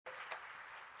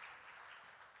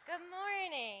Good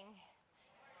morning.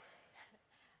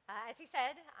 As he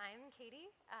said, I'm Katie,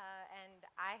 and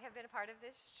I have been a part of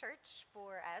this church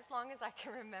for as long as I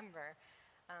can remember.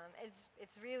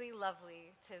 It's really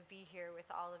lovely to be here with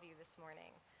all of you this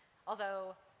morning.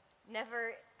 Although,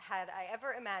 never had I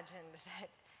ever imagined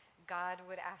that God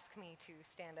would ask me to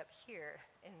stand up here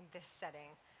in this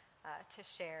setting to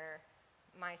share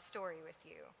my story with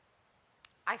you.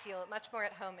 I feel much more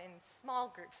at home in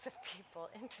small groups of people,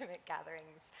 intimate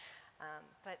gatherings,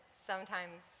 but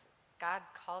sometimes God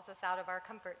calls us out of our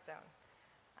comfort zone.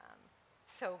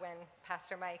 So when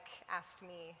Pastor Mike asked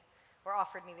me or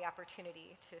offered me the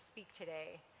opportunity to speak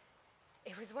today,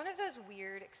 it was one of those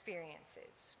weird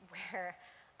experiences where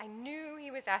I knew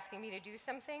he was asking me to do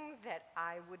something that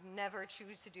I would never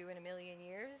choose to do in a million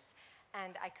years,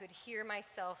 and I could hear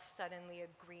myself suddenly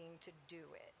agreeing to do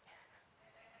it.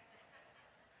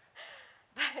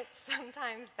 But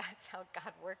sometimes that's how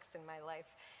God works in my life.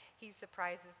 He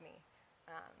surprises me.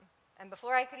 And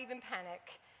before I could even panic,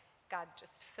 God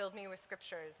just filled me with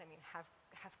scriptures.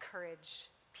 Have courage,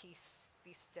 peace,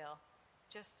 be still.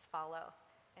 Just follow,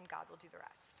 and God will do the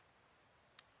rest.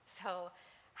 So,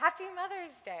 happy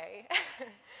Mother's Day.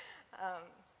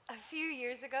 A few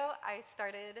years ago, I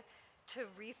started to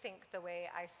rethink the way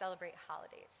I celebrate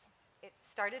holidays. It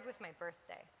started with my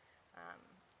birthday.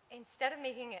 Instead of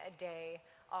making it a day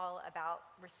all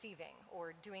about receiving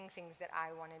or doing things that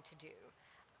I wanted to do,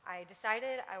 I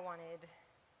decided I wanted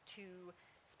to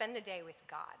spend the day with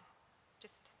God,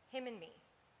 just him and me.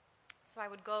 So I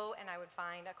would go and I would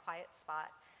find a quiet spot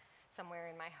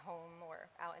somewhere in my home or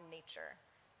out in nature,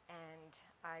 and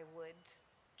I would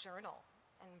journal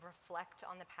and reflect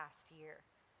on the past year.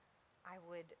 I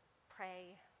would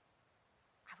pray.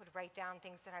 I would write down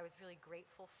things that I was really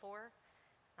grateful for,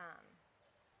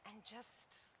 and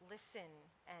just listen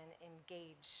and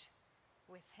engage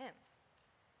with him.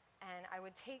 And I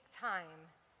would take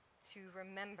time to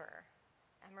remember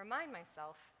and remind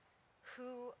myself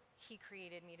who he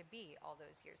created me to be all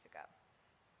those years ago.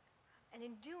 And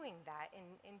in doing that,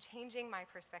 in changing my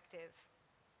perspective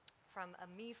from a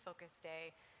me-focused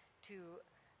day to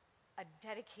a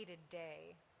dedicated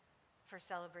day for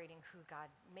celebrating who God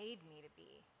made me to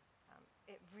be,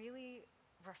 it really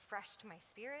refreshed my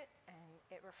spirit, and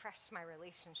it refreshed my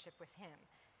relationship with him.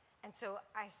 And so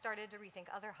I started to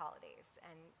rethink other holidays.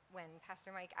 And when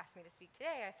Pastor Mike asked me to speak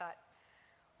today, I thought,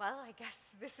 well, I guess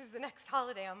this is the next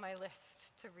holiday on my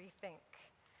list to rethink.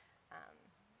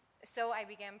 So I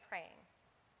began praying.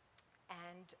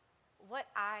 And what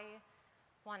I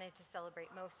wanted to celebrate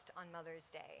most on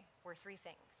Mother's Day were three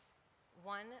things.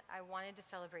 One, I wanted to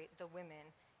celebrate the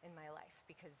women in my life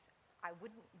because I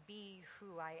wouldn't be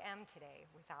who I am today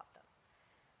without them.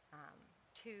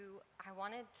 Two, I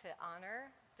wanted to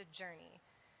honor the journey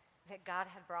that God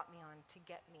had brought me on to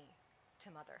get me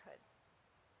to motherhood.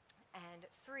 And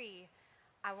three,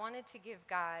 I wanted to give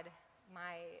God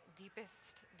my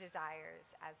deepest desires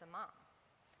as a mom.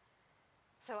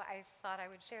 So I thought I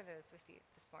would share those with you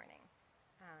this morning.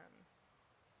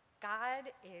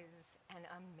 God is an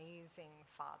amazing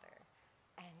Father,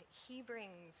 and he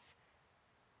brings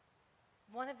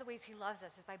one of the ways he loves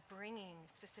us is by bringing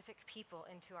specific people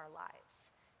into our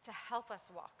lives to help us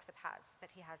walk the paths that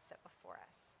he has set before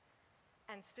us.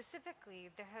 And specifically,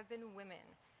 there have been women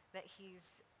that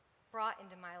he's brought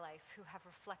into my life who have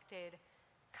reflected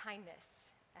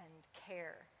kindness and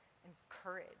care and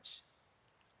courage.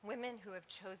 Women who have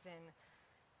chosen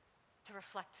to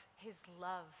reflect his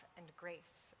love and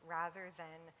grace rather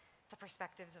than the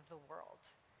perspectives of the world.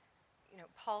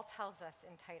 Paul tells us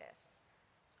in Titus,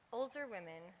 older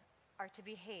women are to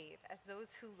behave as those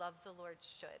who love the Lord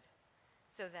should,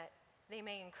 so that they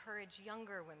may encourage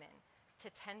younger women to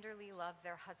tenderly love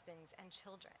their husbands and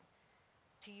children,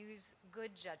 to use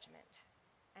good judgment,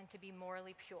 and to be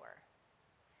morally pure,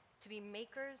 to be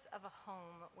makers of a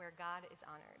home where God is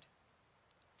honored,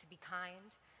 to be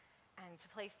kind, and to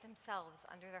place themselves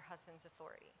under their husband's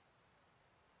authority.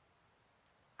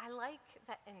 I like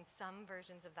that in some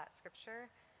versions of that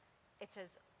scripture, it says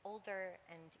older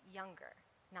and younger,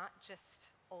 not just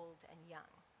old and young.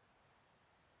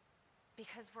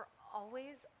 Because we're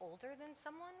always older than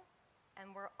someone,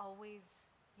 and we're always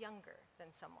younger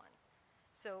than someone.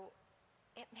 So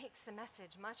it makes the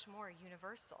message much more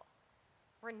universal.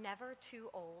 We're never too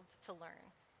old to learn,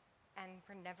 and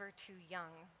we're never too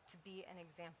young to be an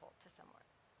example to someone.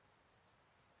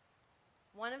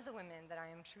 One of the women that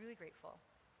I am truly grateful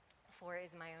for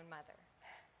is my own mother.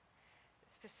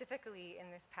 Specifically in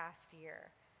this past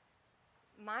year,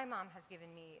 my mom has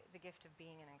given me the gift of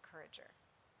being an encourager.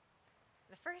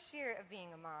 The first year of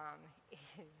being a mom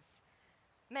is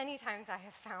Many times I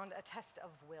have found a test of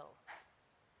will.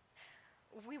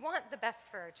 We want the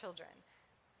best for our children,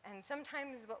 and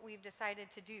sometimes what we've decided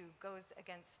to do goes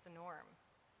against the norm.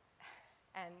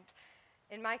 And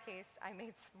in my case, I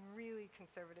made some really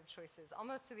conservative choices,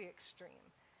 almost to the extreme.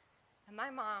 And my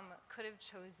mom could have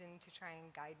chosen to try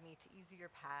and guide me to easier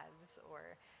paths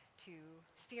or to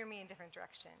steer me in different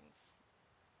directions,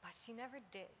 but she never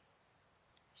did.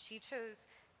 She chose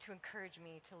to encourage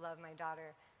me to love my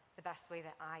daughter the best way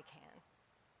that I can.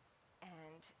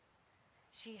 And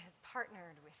she has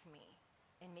partnered with me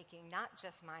in making not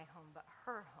just my home, but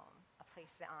her home a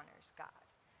place that honors God.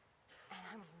 And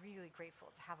I'm really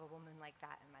grateful to have a woman like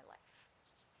that in my life.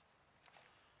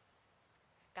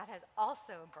 God has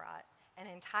also brought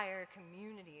an entire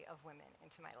community of women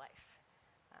into my life.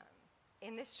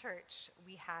 In this church,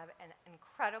 we have an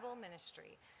incredible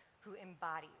ministry who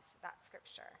embodies that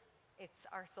scripture. It's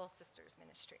our Soul Sisters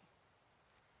ministry.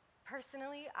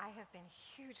 Personally, I have been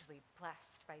hugely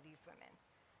blessed by these women.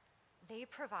 They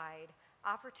provide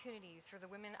opportunities for the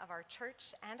women of our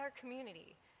church and our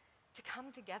community to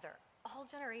come together, all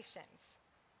generations,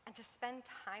 and to spend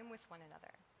time with one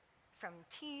another. From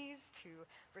teas to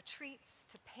retreats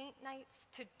to paint nights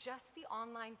to just the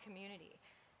online community,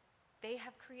 they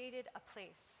have created a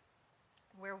place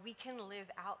where we can live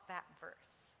out that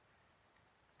verse.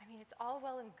 I mean, it's all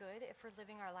well and good if we're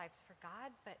living our lives for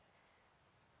God, but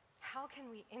how can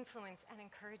we influence and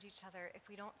encourage each other if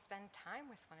we don't spend time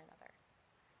with one another?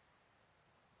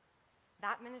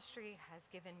 That ministry has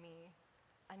given me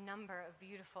a number of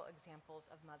beautiful examples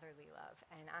of motherly love,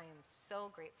 and I am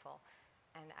so grateful,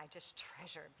 and I just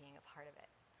treasure being a part of it.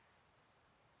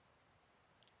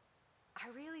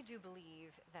 I really do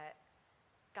believe that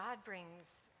God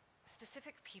brings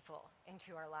specific people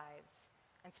into our lives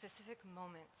and specific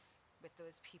moments with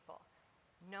those people,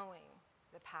 knowing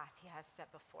the path he has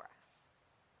set before us.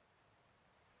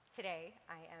 Today,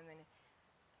 I am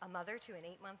a mother to an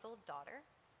 8-month-old daughter.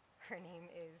 Her name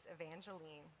is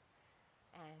Evangeline,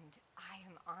 and I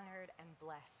am honored and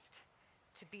blessed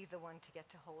to be the one to get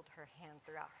to hold her hand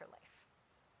throughout her life.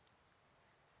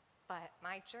 But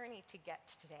my journey to get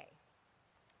to today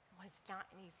was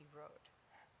not an easy road.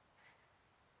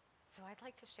 So I'd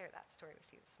like to share that story with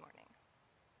you this morning.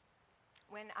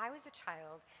 When I was a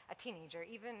child, a teenager,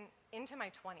 even into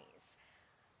my 20s,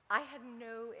 I had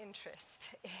no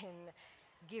interest in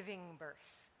giving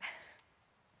birth.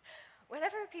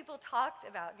 Whenever people talked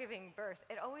about giving birth,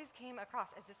 it always came across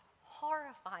as this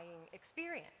horrifying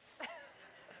experience.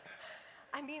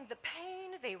 I mean, the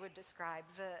pain they would describe,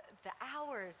 the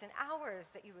hours and hours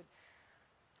that you would...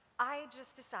 I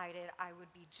just decided I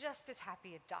would be just as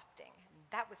happy adopting.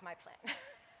 That was my plan.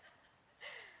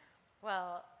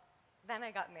 Well, then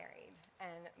I got married,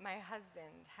 and my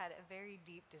husband had a very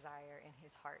deep desire in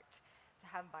his heart to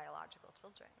have biological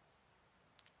children.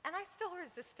 And I still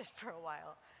resisted for a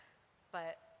while,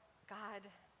 but God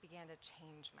began to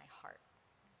change my heart.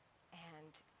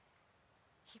 And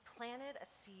he planted a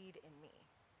seed in me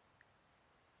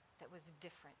that was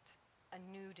different, a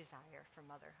new desire for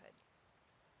motherhood.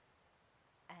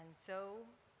 And so,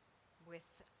 with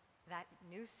that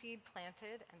new seed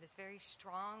planted and this very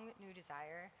strong new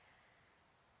desire,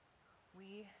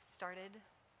 we started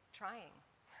trying.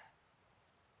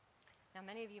 Now,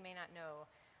 many of you may not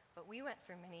know, but we went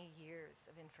through many years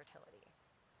of infertility.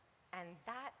 And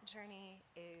that journey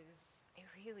is a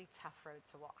really tough road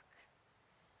to walk.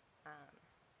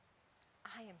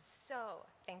 I am so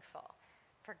thankful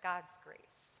for God's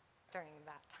grace during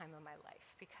that time of my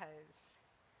life, because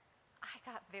I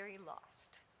got very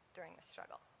lost during the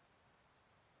struggle.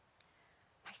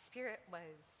 My spirit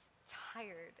was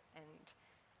tired and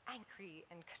angry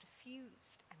and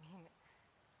confused. I mean,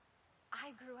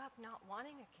 I grew up not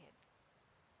wanting a kid.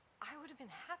 I would have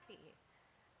been happy.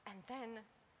 And then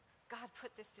God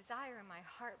put this desire in my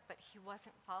heart, but he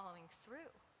wasn't following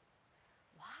through.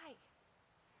 Why?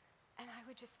 And I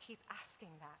would just keep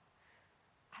asking that.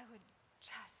 I would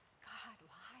just, God,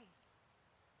 why?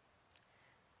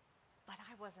 But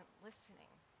I wasn't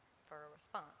listening for a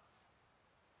response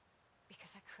because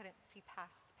I couldn't see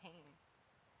past the pain.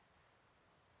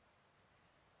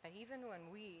 But even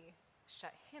when we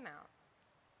shut him out,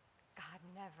 God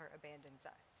never abandons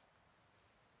us.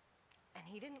 And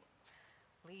he didn't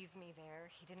leave me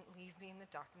there. He didn't leave me in the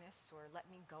darkness or let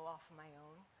me go off on my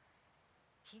own.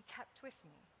 He kept with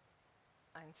me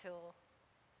until,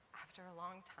 after a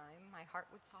long time, my heart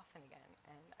would soften again,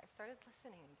 and I started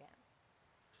listening again.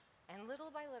 And little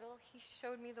by little, he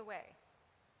showed me the way.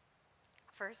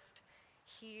 First,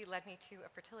 he led me to a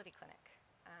fertility clinic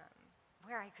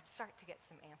where I could start to get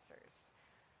some answers.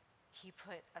 He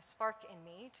put a spark in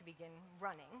me to begin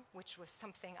running, which was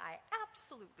something I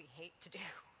absolutely hate to do.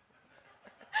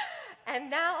 And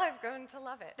now I've grown to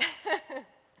love it.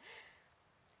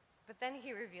 But then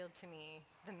he revealed to me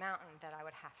the mountain that I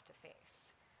would have to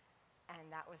face,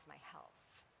 and that was my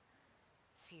health.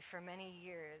 See, for many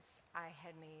years, I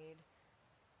had made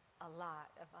a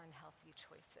lot of unhealthy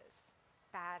choices,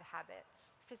 bad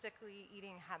habits, physically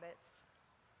eating habits.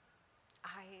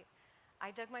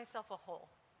 I dug myself a hole,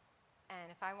 and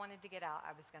if I wanted to get out,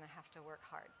 I was going to have to work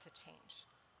hard to change.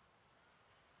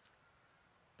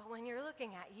 But when you're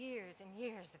looking at years and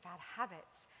years of bad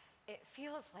habits, it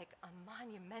feels like a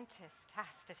monumentous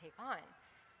task to take on.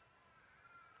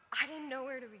 I didn't know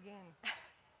where to begin.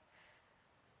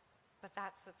 But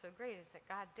that's what's so great is that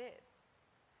God did.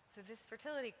 So this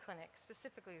fertility clinic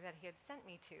specifically that he had sent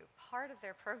me to, part of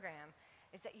their program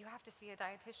is that you have to see a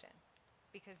dietitian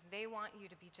because they want you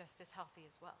to be just as healthy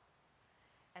as well.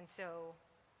 And so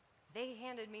they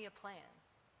handed me a plan.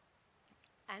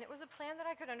 And it was a plan that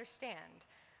I could understand,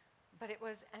 but it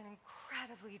was an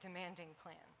incredibly demanding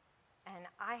plan. And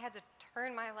I had to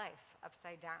turn my life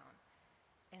upside down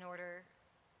in order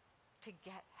to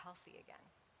get healthy again.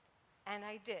 And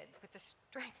I did, with the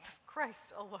strength of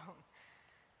Christ alone.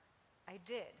 I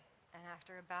did. And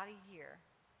after about a year,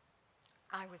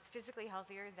 I was physically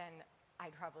healthier than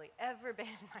I'd probably ever been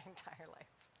in my entire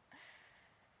life.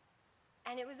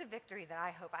 And it was a victory that I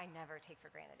hope I never take for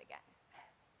granted again.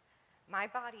 My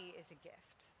body is a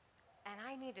gift, and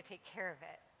I need to take care of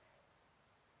it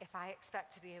if I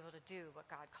expect to be able to do what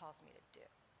God calls me to do.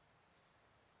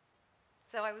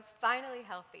 So I was finally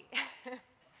healthy.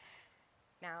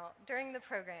 Now, during the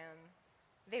program,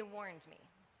 they warned me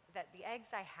that the eggs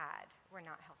I had were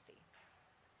not healthy.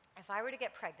 If I were to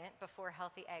get pregnant before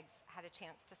healthy eggs had a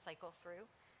chance to cycle through,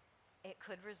 it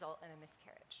could result in a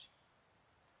miscarriage.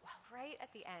 Well, right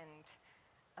at the end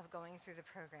of going through the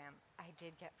program, I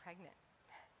did get pregnant.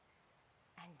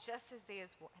 And just as they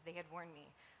had warned me,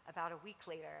 about a week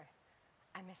later,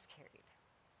 I miscarried.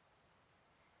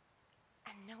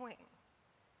 And knowing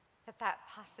that that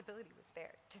possibility was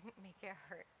there didn't make it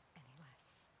hurt any less.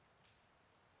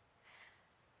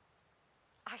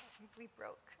 I simply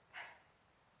broke.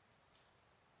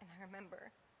 And I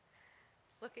remember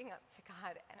looking up to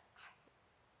God, and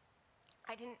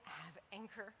I didn't have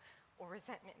anger or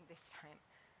resentment this time.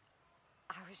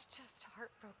 I was just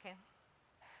heartbroken.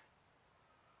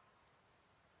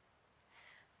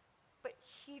 But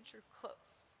he drew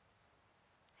close.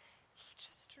 He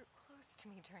just drew close to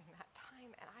me during that time,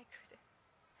 and I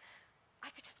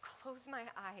could just close my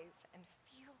eyes and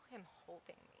feel him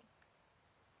holding me.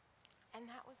 And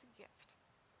that was a gift.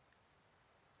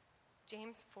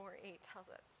 James 4:8 tells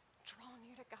us, draw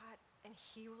near to God, and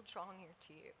he will draw near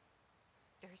to you.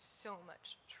 There's so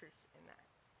much truth in that.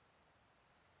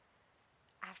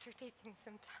 After taking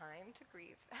some time to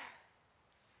grieve,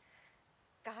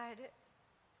 God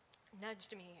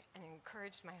nudged me and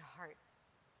encouraged my heart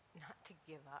not to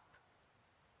give up.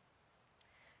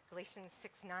 Galatians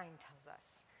 6:9 tells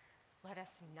us, let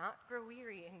us not grow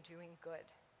weary in doing good,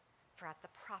 for at the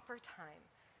proper time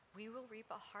we will reap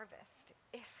a harvest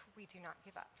if we do not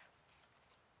give up.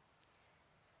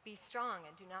 Be strong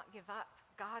and do not give up.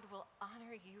 God will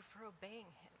honor you for obeying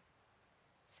him.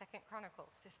 2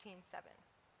 Chronicles 15:7.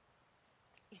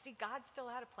 You see, God still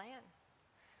had a plan.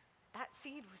 That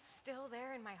seed was still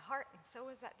there in my heart, and so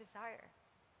was that desire.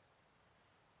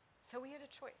 So we had a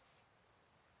choice,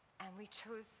 and we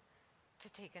chose to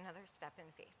take another step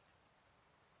in faith.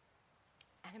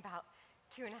 And about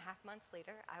 2.5 months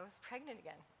later, I was pregnant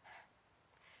again.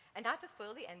 And not to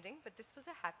spoil the ending, but this was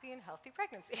a happy and healthy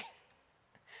pregnancy.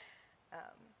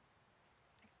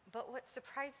 But what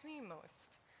surprised me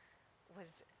most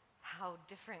was how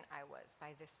different I was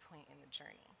by this point in the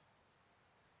journey.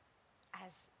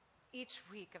 As each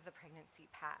week of the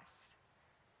pregnancy passed,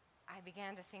 I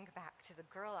began to think back to the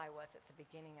girl I was at the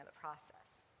beginning of the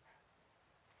process,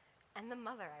 and the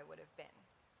mother I would have been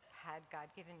had God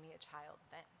given me a child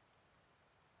then.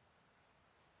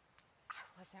 I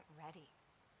wasn't ready,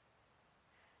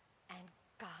 and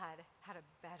God had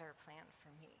a better plan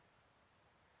for me.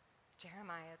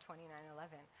 Jeremiah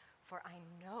 29:11, for I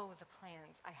know the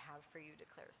plans I have for you,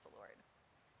 declares the Lord.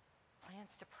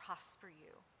 Plans to prosper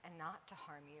you and not to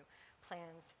harm you.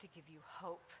 Plans to give you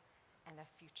hope and a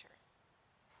future.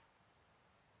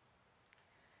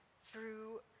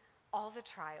 Through all the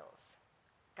trials,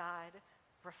 God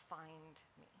refined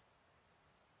me.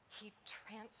 He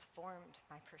transformed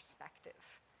my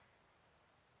perspective.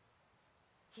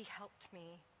 He helped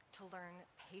me to learn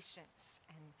patience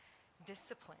and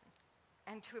discipline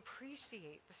and to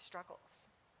appreciate the struggles.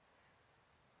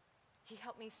 He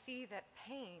helped me see that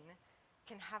pain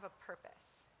can have a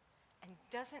purpose and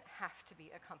doesn't have to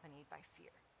be accompanied by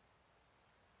fear.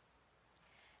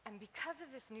 And because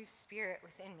of this new spirit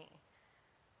within me,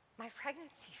 my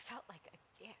pregnancy felt like a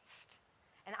gift.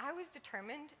 And I was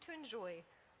determined to enjoy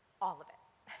all of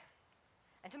it.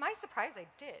 And to my surprise, I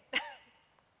did.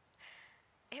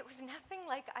 It was nothing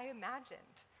like I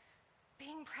imagined.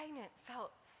 Being pregnant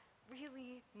felt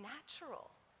really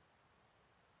natural.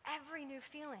 Every new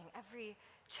feeling, every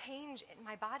change in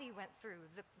my body went through,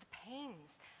 the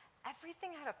pains, everything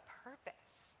had a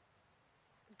purpose.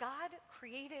 God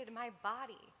created my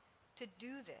body to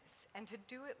do this and to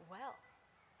do it well,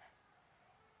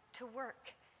 to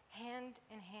work hand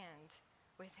in hand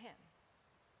with him,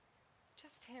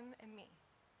 just him and me,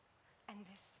 and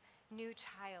this new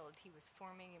child he was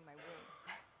forming in my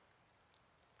womb.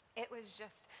 It was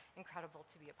just incredible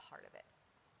to be a part of it.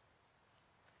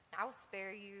 I will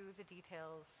spare you the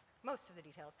details, most of the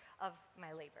details, of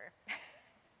my labor.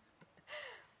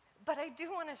 But I do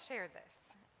want to share this.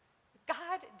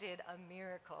 God did a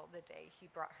miracle the day he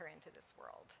brought her into this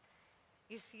world.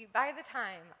 You see, by the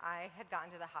time I had gotten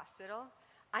to the hospital,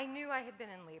 I knew I had been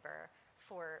in labor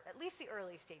for at least the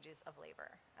early stages of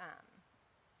labor,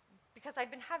 because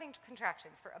I'd been having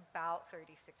contractions for about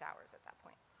 36 hours at that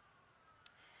point.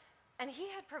 And he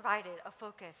had provided a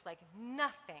focus like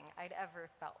nothing I'd ever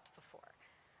felt before,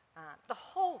 the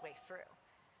whole way through.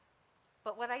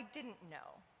 But what I didn't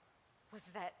know was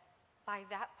that by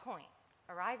that point,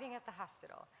 arriving at the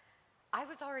hospital, I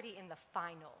was already in the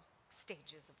final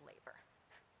stages of labor.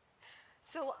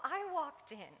 So I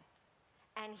walked in,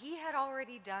 and he had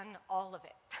already done all of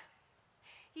it.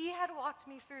 He had walked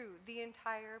me through the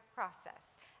entire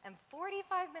process. And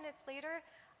 45 minutes later,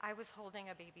 I was holding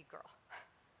a baby girl.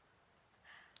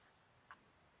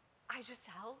 I just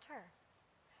held her,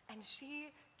 and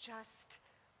she just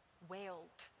wailed.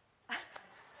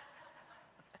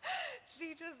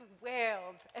 She just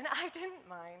wailed, and I didn't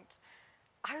mind.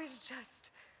 I was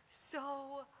just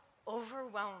so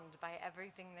overwhelmed by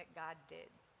everything that God did.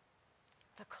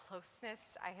 The closeness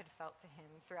I had felt to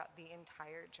him throughout the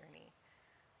entire journey,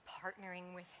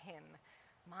 partnering with him,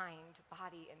 mind,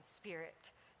 body, and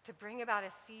spirit, to bring about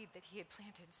a seed that he had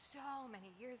planted so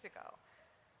many years ago.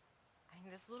 I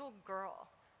mean, this little girl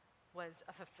was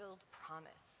a fulfilled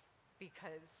promise,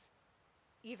 because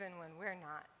even when we're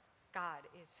not, God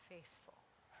is faithful.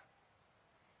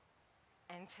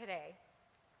 And today,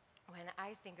 when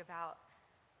I think about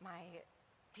my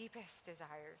deepest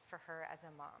desires for her as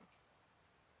a mom,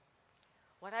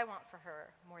 what I want for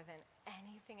her more than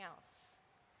anything else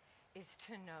is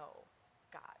to know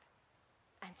God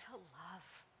and to love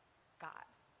God,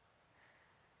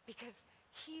 because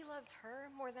he loves her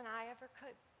more than I ever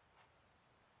could.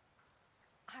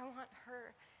 I want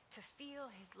her to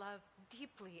feel his love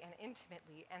deeply and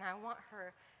intimately, and I want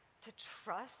her to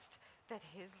trust that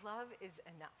his love is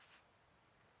enough.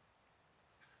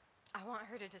 I want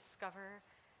her to discover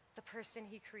the person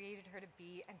he created her to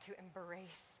be and to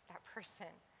embrace that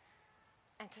person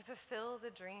and to fulfill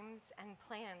the dreams and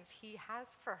plans he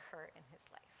has for her in his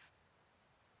life.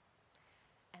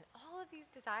 And all of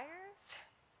these desires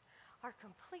are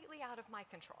completely out of my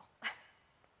control.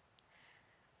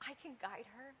 I can guide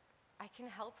her, I can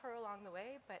help her along the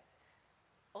way, but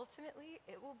ultimately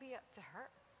it will be up to her.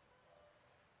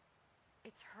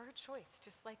 It's her choice,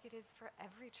 just like it is for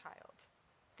every child.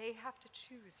 They have to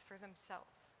choose for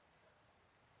themselves.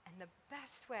 And the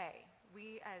best way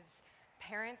we as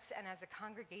parents and as a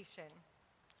congregation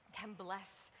can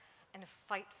bless and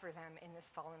fight for them in this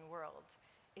fallen world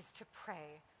is to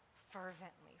pray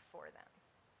fervently for them.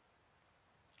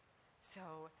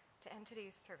 So, to end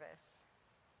today's service,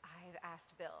 I've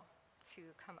asked Bill to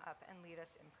come up and lead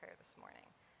us in prayer this morning.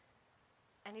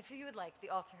 And if you would like, the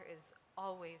altar is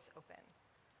always open.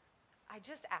 I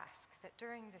just ask that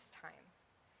during this time,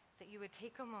 that you would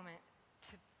take a moment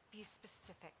to be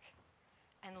specific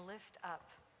and lift up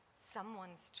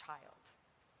someone's child.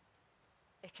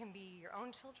 It can be your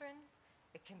own children,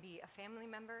 it can be a family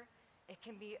member, it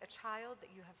can be a child that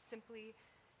you have simply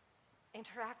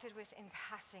interacted with in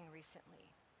passing recently.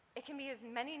 It can be as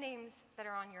many names that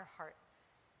are on your heart,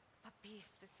 but be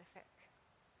specific.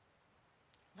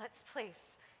 Let's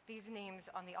place these names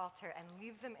on the altar and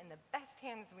leave them in the best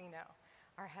hands we know,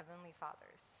 our Heavenly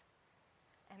Father's.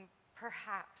 And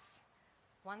perhaps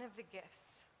one of the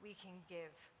gifts we can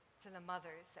give to the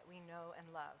mothers that we know and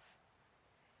love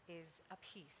is a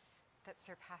peace that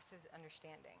surpasses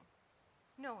understanding,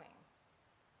 knowing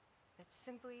that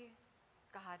simply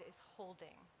God is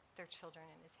holding their children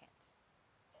in his hands.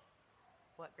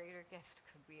 What greater gift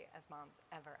could we as moms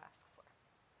ever ask for?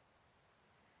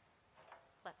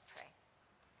 Let's pray.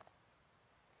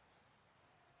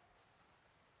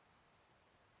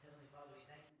 Heavenly Father, we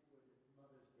thank you for this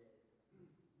Mother's Day.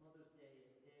 Mother's Day,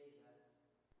 a day that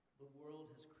the world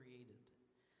has created.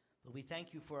 But we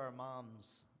thank you for our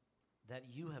moms that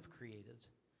you have created,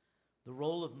 the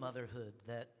role of motherhood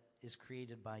that is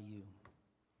created by you.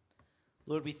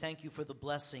 Lord, we thank you for the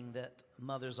blessing that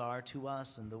mothers are to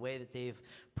us and the way that they've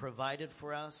provided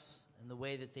for us and the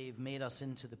way that they've made us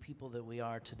into the people that we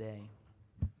are today.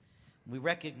 We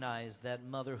recognize that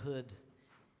motherhood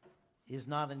is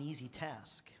not an easy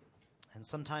task. And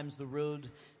sometimes the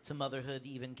road to motherhood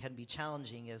even can be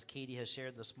challenging, as Katie has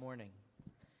shared this morning.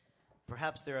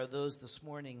 Perhaps there are those this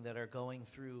morning that are going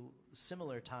through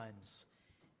similar times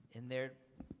in their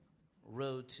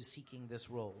road to seeking this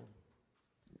role.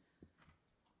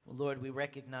 Well, Lord, we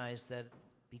recognize that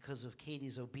because of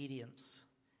Katie's obedience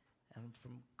and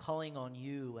from calling on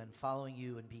you and following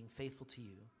you and being faithful to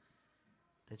you,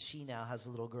 that she now has a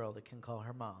little girl that can call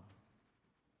her mom.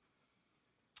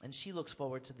 And she looks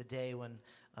forward to the day when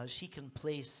she can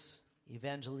place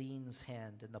Evangeline's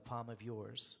hand in the palm of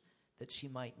yours, that she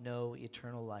might know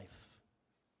eternal life.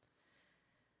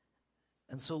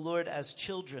 And so, Lord, as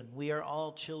children, we are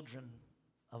all children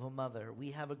of a mother.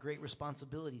 We have a great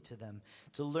responsibility to them,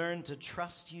 to learn to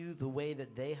trust you the way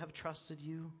that they have trusted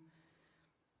you.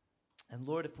 And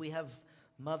Lord, if we have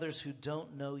mothers who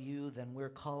don't know you, then we're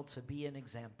called to be an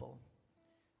example,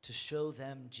 to show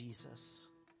them Jesus,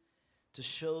 to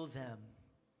show them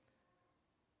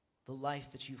the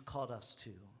life that you've called us to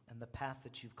and the path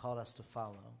that you've called us to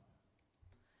follow.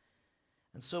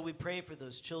 And so we pray for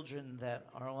those children that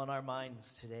are on our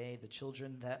minds today, the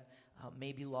children that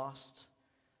may be lost.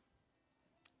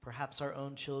 Perhaps our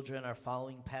own children are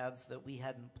following paths that we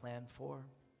hadn't planned for,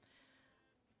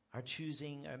 are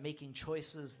making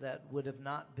choices that would have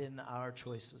not been our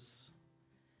choices.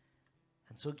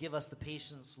 And so give us the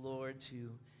patience, Lord,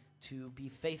 to be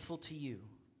faithful to you,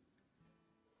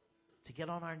 to get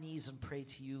on our knees and pray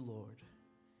to you, Lord,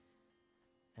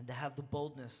 and to have the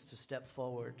boldness to step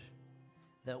forward,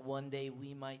 that one day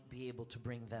we might be able to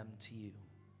bring them to you.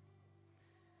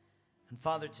 And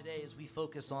Father, today as we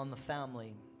focus on the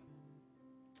family,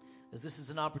 as this is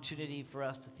an opportunity for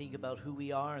us to think about who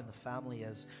we are in the family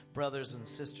as brothers and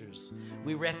sisters,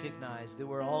 we recognize that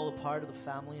we're all a part of the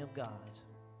family of God.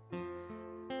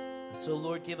 And so,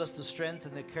 Lord, give us the strength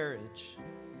and the courage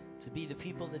to be the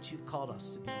people that you've called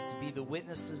us to be the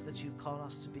witnesses that you've called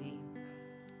us to be,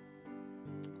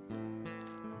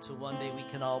 until one day we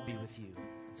can all be with you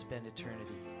and spend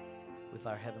eternity with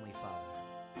our Heavenly Father.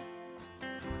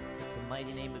 It's in the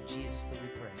mighty name of Jesus that we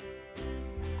pray.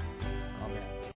 Amen.